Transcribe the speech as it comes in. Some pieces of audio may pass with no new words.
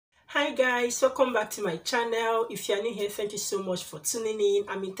Hi guys, welcome back to my channel. If you're new here, thank you so much for tuning in.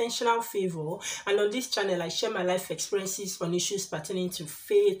 I'm Intentional Favor, and on this channel I share my life experiences on issues pertaining to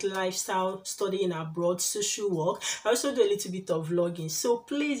faith, lifestyle, studying abroad, social work. I also do a little bit of vlogging, so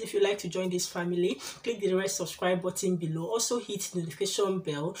please, if you like to join this family, click the red subscribe button below. Also hit the notification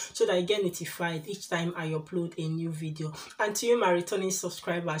bell so that I get notified each time I upload a new video. And to you, my returning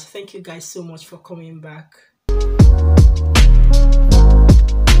subscribers, thank you guys so much for coming back.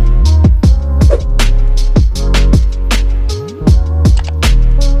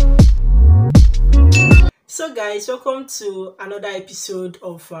 So guys, welcome to another episode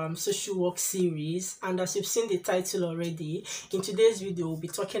of social work series, and as you've seen the title already, in today's video we'll be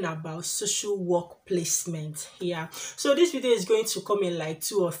talking about social work placement. So this video is going to come in like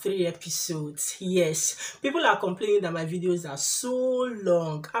 2 or 3 episodes. Yes, people are complaining that my videos are so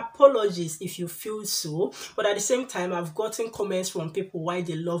long. Apologies if you feel so, but at the same time I've gotten comments from people why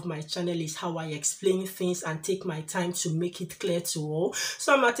they love my channel is how I explain things and take my time to make it clear to all.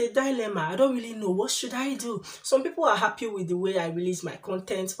 So I'm at a dilemma. I don't really know, what should I do? Some people are happy with the way I release my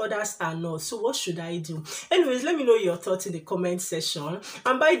content, others are not. So what should I do? Anyways, let me know your thoughts in the comment section.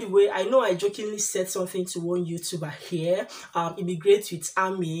 And by the way, I know I jokingly said something to one YouTuber here, Immigrate with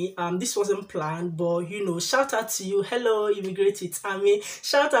Ammy. This wasn't planned, but you know, shout out to you. Hello, Immigrate with Ammy.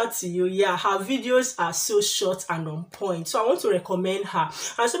 Shout out to you. Yeah, her videos are so short and on point, so I want to recommend her.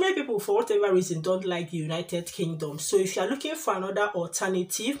 And so many people, for whatever reason, don't like the United Kingdom. So if you are looking for another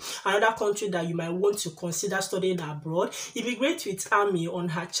alternative, another country that you might want to consider studying abroad, Immigrate with Ammy on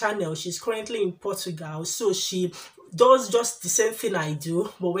her channel. She's currently in Portugal, so she does just the same thing I do,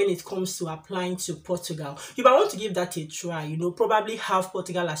 but when it comes to applying to Portugal, you might want to give that a try. You know, probably have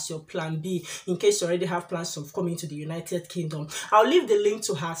Portugal as your plan B in case you already have plans of coming to the United Kingdom. I'll leave the link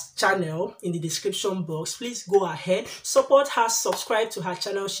to her channel in the description box. Please go ahead, support her, subscribe to her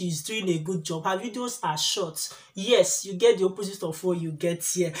channel. She's doing a good job. Her videos are short. Yes, you get the opposite of what you get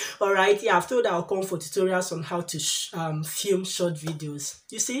here. All right, yeah, I've told her I'll come for tutorials on how to film short videos.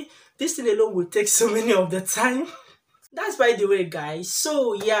 You see, this thing alone will take so many of the time. That's by the way, guys.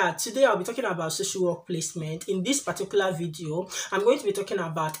 So yeah, today I'll be talking about social work placement. In this particular video, I'm going to be talking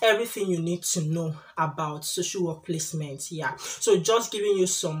about everything you need to know about social work placement. Yeah, so just giving you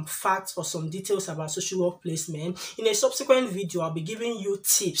some facts or some details about social work placement. In a subsequent video, I'll be giving you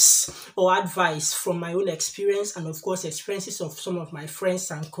tips or advice from my own experience and of course experiences of some of my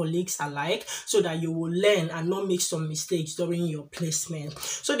friends and colleagues alike, so that you will learn and not make some mistakes during your placement.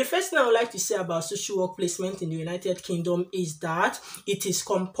 So the first thing I would like to say about social work placement in the United Kingdom is that it is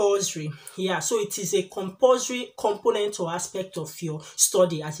compulsory. Yeah, so it is a compulsory component or aspect of your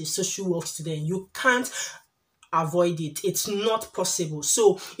study as a social work student. You can't avoid it. It's not possible.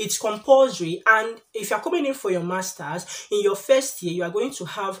 So it's compulsory, and if you're coming in for your masters, in your first year you are going to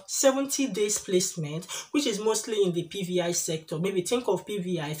have 70 days placement, which is mostly in the PVI sector. Maybe think of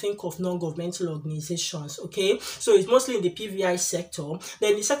PVI, think of non-governmental organizations. Okay, so it's mostly in the PVI sector.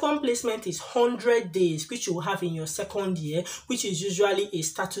 Then the second placement is 100 days, which you will have in your second year, which is usually a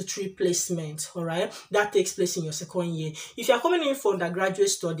statutory placement. All right, that takes place in your second year. If you're coming in for undergraduate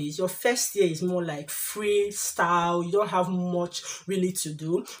studies, your first year is more like freestyle. You don't have much really to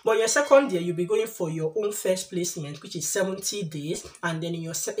do, but your second year you'll be going for your own first placement, which is 70 days, and then in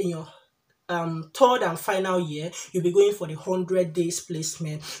your third and final year you'll be going for the 100 days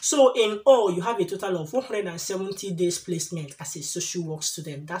placement. So in all, you have a total of 170 days placement as a social work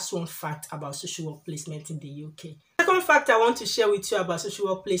student. That's one fact about social work placement in the UK. Second fact I want to share with you about social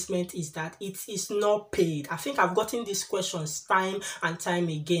work placement is that it is not paid. I think I've gotten these questions time and time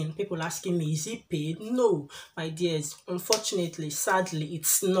again. People asking me, is it paid? No, my dears, unfortunately, sadly,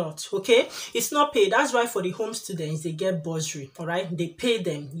 it's not. Okay, it's not paid. That's why for the home students, they get bursary. All right, they pay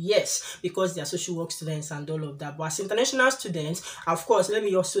them, yes, because they are social work students and all of that. But as international students, of course, let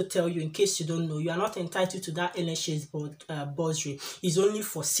me also tell you, in case you don't know, you are not entitled to that NHS bursary. It's only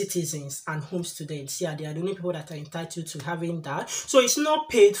for citizens and home students. Yeah, they are the only people that are entitled to having that. So it's not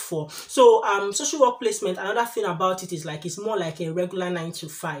paid for. So social work placement, another thing about it is like it's more like a regular 9 to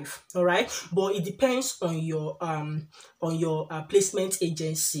 5. All right, but it depends on your placement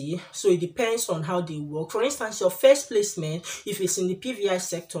agency. So it depends on how they work. For instance, your first placement, if it's in the PVI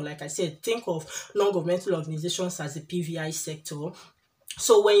sector, like I said, think of non-governmental organizations as the PVI sector.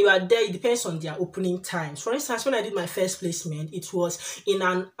 So when you are there, it depends on their opening times. For instance, when I did my first placement, it was in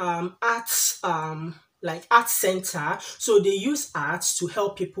an arts like art center. So they use arts to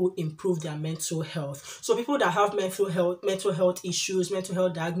help people improve their mental health. So people that have mental health issues, mental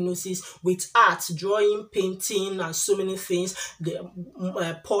health diagnosis, with art, drawing, painting, and so many things, the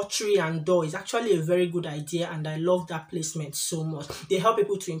pottery and doll is actually a very good idea, and I love that placement so much. They help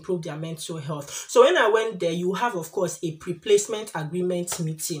people to improve their mental health. So when I went there, you have, of course, a pre-placement agreement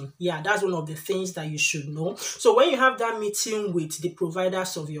meeting. Yeah, that's one of the things that you should know. So when you have that meeting with the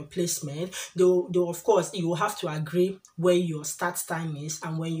providers of your placement, they'll of course, you will have to agree where your start time is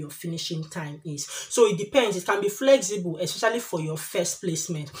and when your finishing time is. So it depends. It can be flexible, especially for your first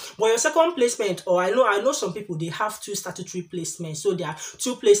placement. But your second placement, or I know some people, they have 2 statutory placements. So their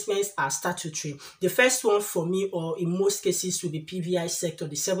 2 placements are statutory. The first one for me, or in most cases, will be PVI sector,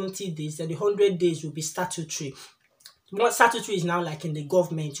 the 70 days, and the 100 days will be statutory. What statutory is now like in the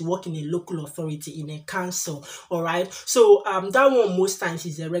government, you work in a local authority, in a council, all right? So that one most times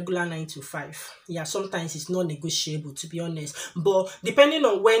is a regular 9 to 5. Yeah, sometimes it's not negotiable, to be honest. But depending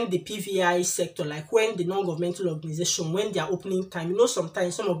on when the PVI sector, like when the non-governmental organization, when their opening time,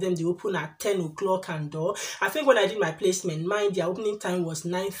 sometimes some of them, they open at 10 o'clock and all. I think when I did my placement, mine, their opening time was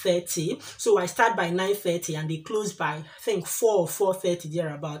 9:30. So I start by 9:30 and they close by, I think, 4 or 4:30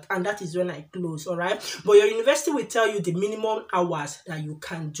 thereabout. And that is when I close, all right? But your university will tell you the minimum hours that you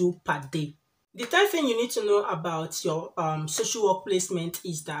can do per day. The third thing you need to know about your social work placement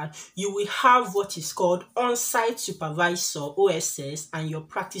is that you will have what is called on-site supervisor, OSS, and your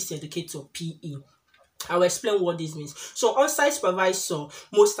practice educator, PE. I'll explain what this means. So on-site supervisor,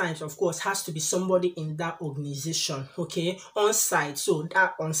 most times, of course, has to be somebody in that organization, okay? On-site, so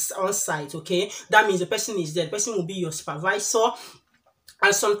that on-site, okay? That means the person is there. The person will be your supervisor.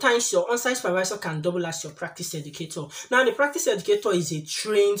 And sometimes your on-site supervisor can double as your practice educator. Now, the practice educator is a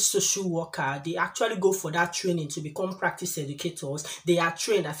trained social worker. They actually go for that training to become practice educators. They are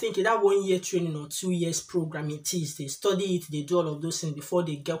trained, I think, in that 1 year training or 2 years program it is. They study it, they do all of those things before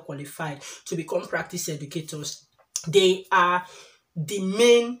they get qualified to become practice educators. They are the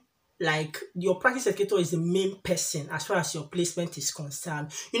main, like, your practice educator is the main person as far as your placement is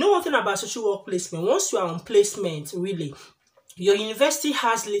concerned. One thing about social work placement, once you are on placement, really, your university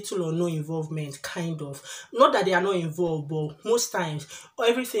has little or no involvement, kind of. Not that they are not involved, but most times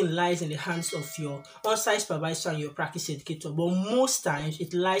everything lies in the hands of your on-site supervisor and your practice educator. But most times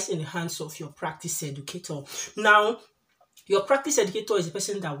it lies in the hands of your practice educator. Now, your practice educator is the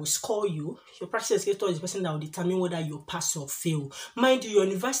person that will score you. Your practice educator is the person that will determine whether you pass or fail. Mind you, your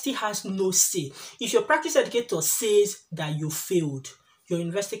university has no say. If your practice educator says that you failed, your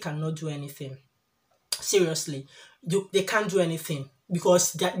university cannot do anything. Seriously, they can't do anything,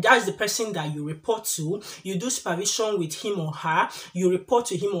 because that's the person that you report to. You do supervision with him or her. You report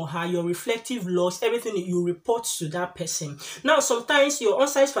to him or her. Your reflective logs, everything, you report to that person. Now, sometimes your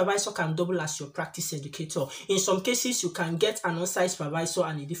on-site supervisor can double as your practice educator. In some cases, you can get an on-site supervisor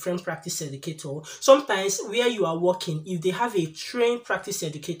and a different practice educator. Sometimes where you are working, if they have a trained practice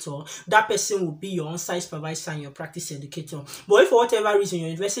educator, that person will be your on-site supervisor and your practice educator. But if for whatever reason your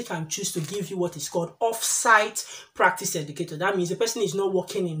university can choose to give you what is called off-site practice educator, that means the person is not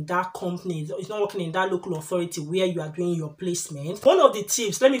working in that company, is not working in that local authority where you are doing your placement. One of the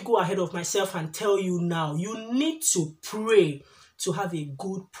tips, let me go ahead of myself and tell you now, you need to pray to have a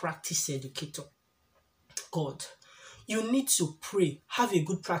good practice educator. God, you need to pray, have a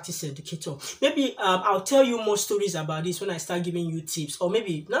good practice educator. Maybe I'll tell you more stories about this when I start giving you tips, or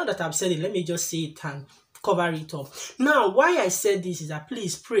maybe now that I've said it, let me just say it and cover it up. Now, why I said this is that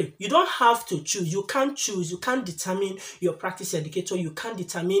please pray. You don't have to choose. You can't choose. You can't determine your practice educator. You can't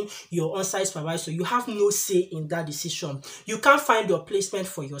determine your on-site supervisor. You have no say in that decision. You can't find your placement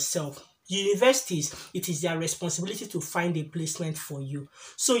for yourself. Universities, it is their responsibility to find a placement for you.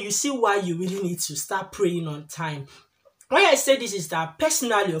 So you see why you really need to start praying on time. Why I say this is that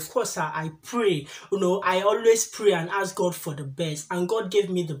personally, of course, I pray. I always pray and ask God for the best. And God gave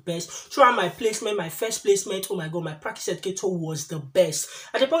me the best. Throughout my placement, my first placement, oh my God, my practice educator was the best.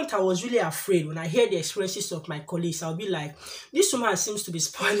 At the point, I was really afraid. When I hear the experiences of my colleagues, I'll be like, this woman seems to be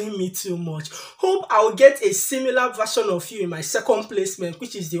spoiling me too much. Hope I'll get a similar version of you in my second placement,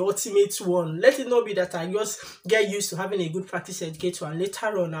 which is the ultimate one. Let it not be that I just get used to having a good practice educator and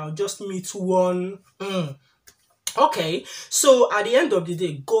later on, I'll just meet one. Okay, so at the end of the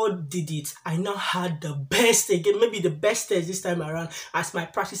day, God did it. I now had the best again, maybe the best test this time around as my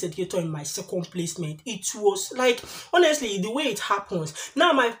practice educator in my second placement. It was like, honestly, the way it happens.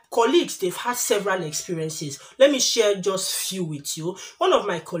 Now, my colleagues, they've had several experiences. Let me share just few with you. One of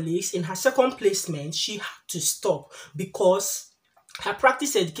my colleagues, in her second placement, she had to stop because her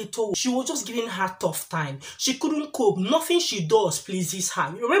practice educator, she was just giving her tough time. She couldn't cope. Nothing she does pleases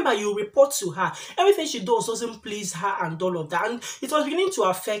her. Remember, you report to her. Everything she does doesn't please her and all of that. And it was beginning to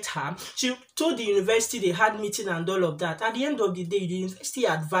affect her. She told the university they had meeting and all of that. At the end of the day, the university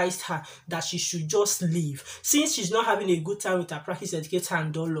advised her that she should just leave since she's not having a good time with her practice educator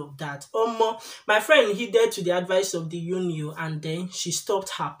and all of that. My friend heeded to the advice of the union and then she stopped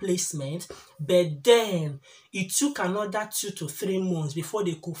her placement. But then it took another 2 to 3 months before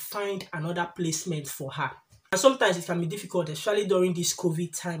they could find another placement for her. And sometimes it can be difficult, especially during this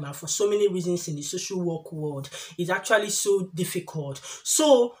COVID time, and for so many reasons in the social work world, it's actually so difficult.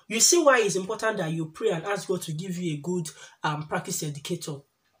 So you see why it's important that you pray and ask God to give you a good practice educator.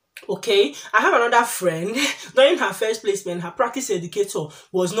 Okay, I have another friend. During her first placement, her practice educator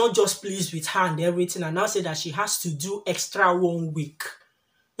was not just pleased with her and everything, and now said that she has to do extra 1 week.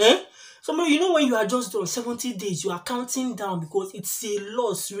 Somebody, you know, when you are just done 70 days, you are counting down because it's a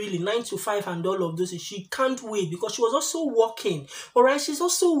loss, really, 9 to 5 and all of those. She can't wait because she was also working. All right, she's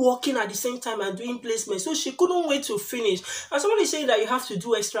also working at the same time and doing placement, so she couldn't wait to finish. And somebody saying that you have to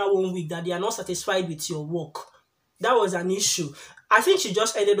do extra 1 week, that they are not satisfied with your work. That was an issue. I think she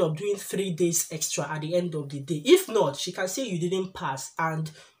just ended up doing 3 days extra at the end of the day. If not, she can say you didn't pass, and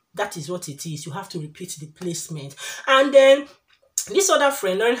that is what it is. You have to repeat the placement. And then this other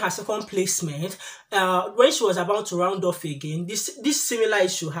friend, during her second placement, when she was about to round off again, this similar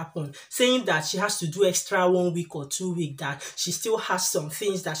issue happened, saying that she has to do extra 1 week or 2 weeks, that she still has some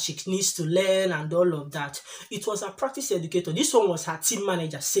things that she needs to learn and all of that. It was her practice educator. This one was her team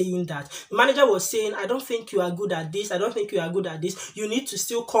manager saying that. The manager was saying, I don't think you are good at this. I don't think you are good at this. You need to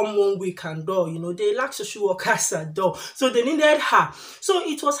still come 1 week and all. You know, they lack social workers and all. So they needed her. So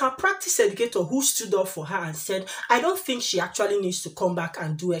it was her practice educator who stood up for her and said, I don't think she actually needs to come back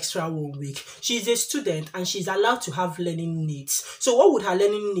and do extra 1 week. She's a student and she's allowed to have learning needs. So what would her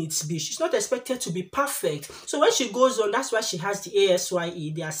learning needs be? She's not expected to be perfect. So when she goes on, that's why she has the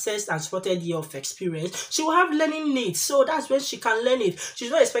ASYE, the Assessed and Supported Year of Experience. She will have learning needs. So that's when she can learn it. She's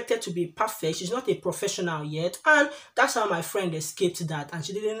not expected to be perfect. She's not a professional yet. And that's how my friend escaped that. And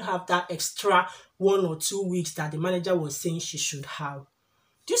she didn't have that extra 1 or 2 weeks that the manager was saying she should have.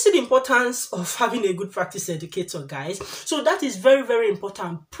 Do you see the importance of having a good practice educator, guys? So that is very, very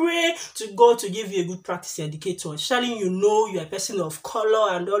important. Pray to God to give you a good practice educator. Especially, you know, you're a person of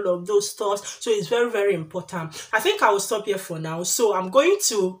color and all of those stuff. So it's very, very important. I think I will stop here for now. So I'm going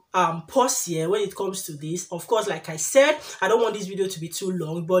to pause here when it comes to this. Of course, like I said, I don't want this video to be too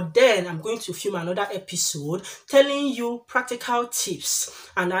long, but then I'm going to film another episode telling you practical tips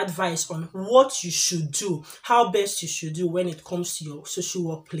and advice on what you should do, how best you should do when it comes to your social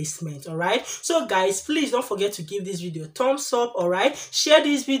work placement. All right, so guys, please don't forget to give this video a thumbs up. All right, share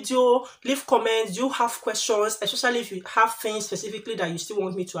this video, leave comments. Do you have questions, especially if you have things specifically that you still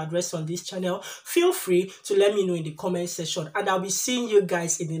want me to address on this channel? Feel free to let me know in the comment section, and I'll be seeing you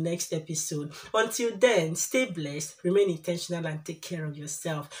guys in the next episode. Until then, stay blessed, remain intentional, and take care of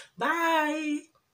yourself. Bye.